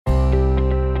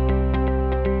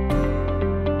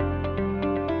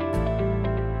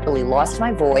literally lost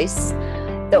my voice.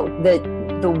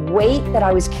 The weight that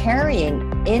I was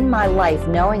carrying in my life,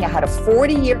 knowing I had a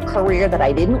 40-year career that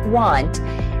I didn't want,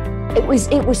 it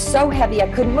was so heavy I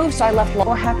couldn't move, so I left.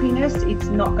 Your happiness, it's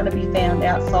not going to be found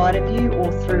outside of you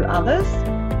or through others.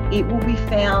 It will be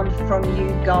found from you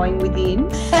going within.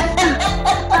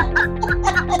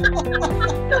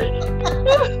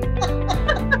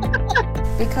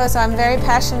 Because I'm very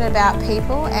passionate about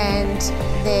people and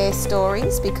their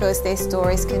stories, because their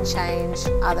stories can change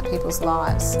other people's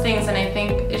lives. And I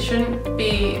think it shouldn't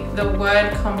be, the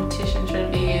word competition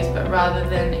shouldn't be used, but rather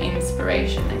than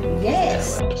inspiration.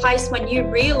 Yes. A place when you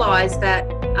realise that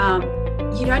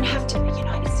you don't have to,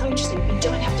 it's so interesting, you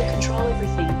don't have to control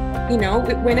everything.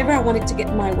 Whenever I wanted to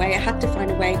get my way, I had to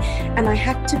find a way, and I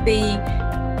had to be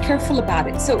careful about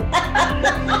it. So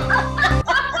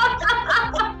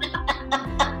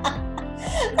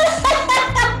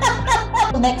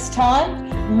next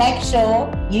time, make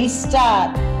sure you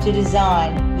start to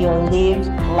design your live,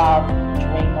 love,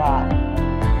 dream life.